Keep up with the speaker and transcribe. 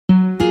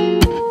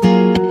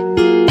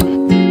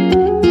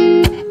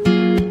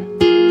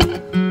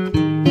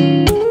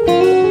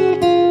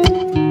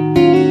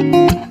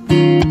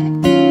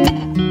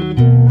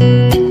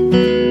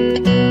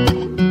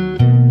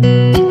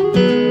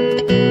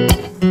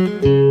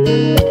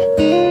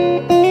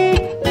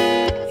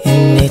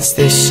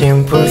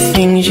simple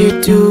things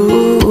you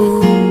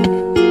do.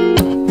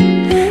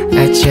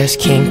 I just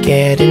can't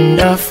get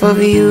enough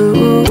of you.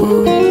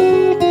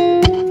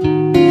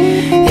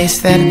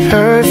 It's that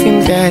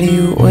perfume that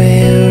you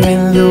wear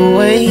and the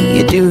way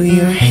you do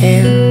your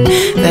hair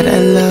that I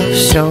love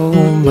so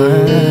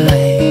much.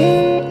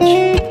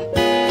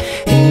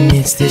 And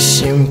it's the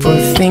simple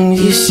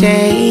things you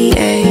say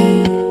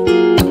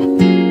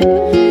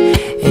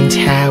and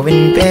how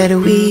in bed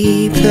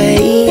we play.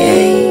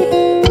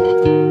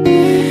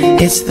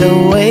 It's the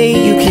way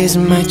you kiss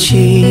my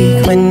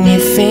cheek when you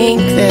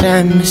think that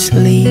I'm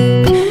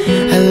asleep.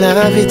 I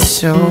love it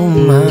so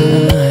much.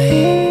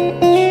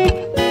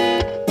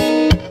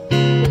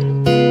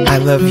 I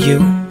love you,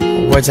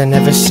 words I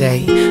never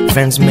say.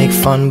 Friends make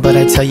fun, but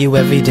I tell you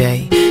every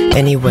day.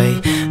 Anyway,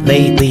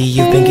 lately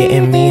you've been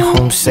getting me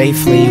home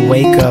safely.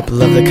 Wake up,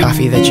 love the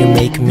coffee that you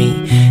make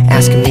me.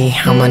 Ask me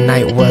how my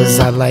night was,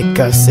 I like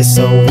us. It's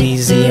so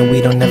easy and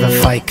we don't ever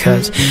fight,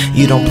 cause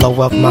you don't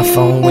blow up my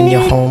phone when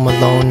you're home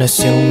alone,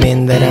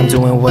 assuming that I'm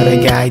doing what a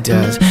guy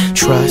does.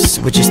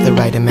 Trust with just the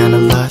right amount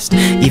of lust.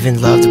 Even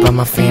loved by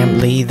my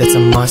family, that's a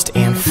must.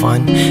 And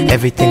fun,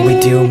 everything we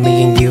do,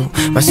 me and you.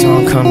 My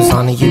song comes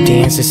on and you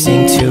dance and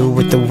sing too,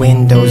 with the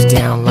windows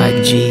down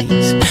like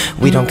G's.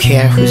 We don't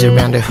care who's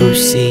around or who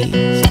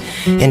sees.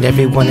 And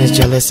everyone is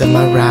jealous of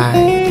my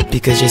ride,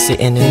 because you're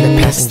sitting in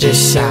the passenger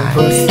side.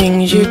 Simple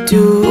things you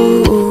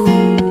do,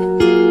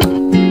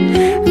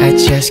 I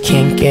just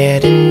can't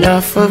get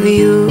enough of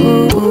you.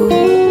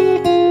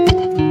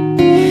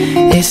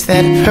 It's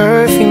that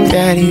perfume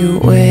that you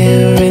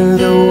wear and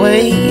the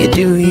way you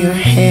do your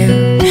hair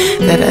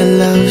that I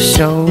love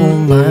so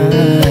much.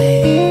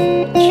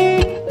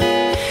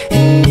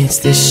 And it's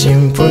the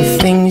simple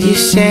things you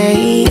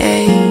say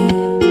and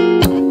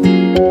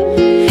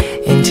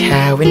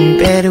how in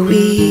bed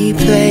we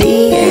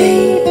play.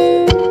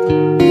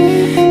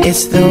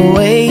 It's the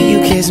way you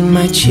kiss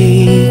my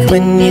cheek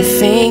when you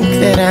think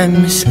that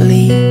I'm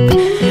asleep.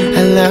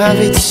 I love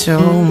it so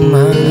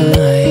much.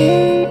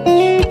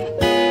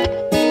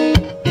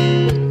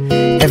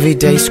 Every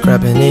day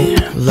scrubbing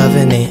it,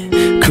 loving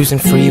it, cruising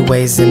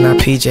freeways in our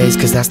PJs,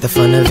 cause that's the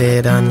fun of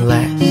it.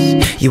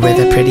 Unless you wear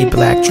that pretty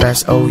black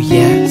dress, oh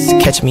yes.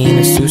 Catch me in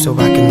a suit so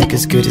I can look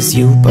as good as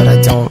you, but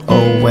I don't,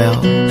 oh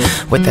well.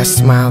 With that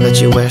smile that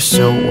you wear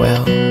so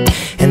well,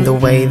 and the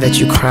way that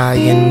you cry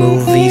in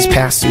movies.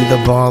 Pass you the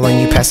ball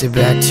and you pass it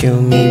back to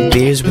me.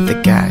 Beers with the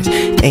guys,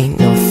 ain't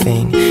no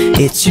thing.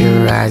 It's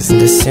your eyes and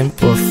the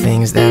simple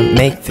things that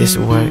make this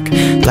work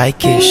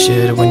like it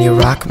should. When you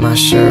rock my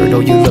shirt,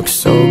 oh you look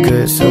so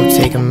good. So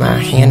take my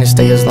hand and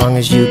stay as long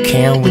as you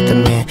can with the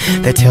man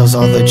that tells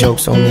all the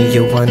jokes only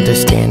you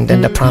understand.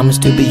 And I promise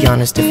to be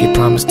honest if you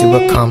promise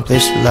to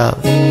accomplish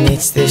love. And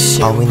it's this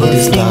all we need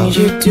is love.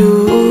 You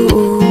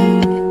do,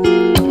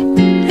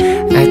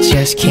 I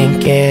just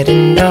can't get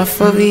enough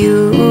of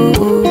you.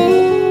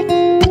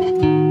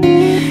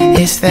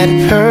 It's that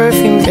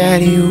perfume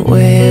that you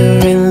wear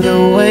and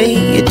the way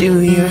you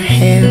do your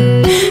hair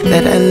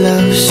that I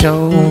love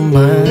so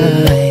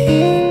much.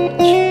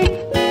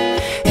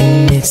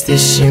 And it's the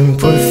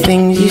simple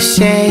things you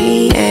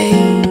say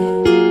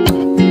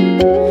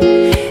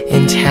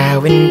and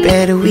how in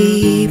bed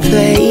we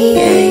play.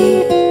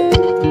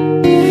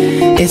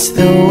 It's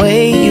the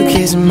way you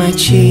kiss my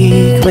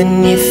cheek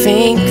when you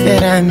think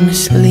that I'm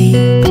asleep.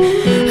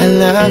 I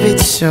love it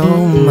so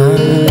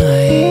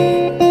much.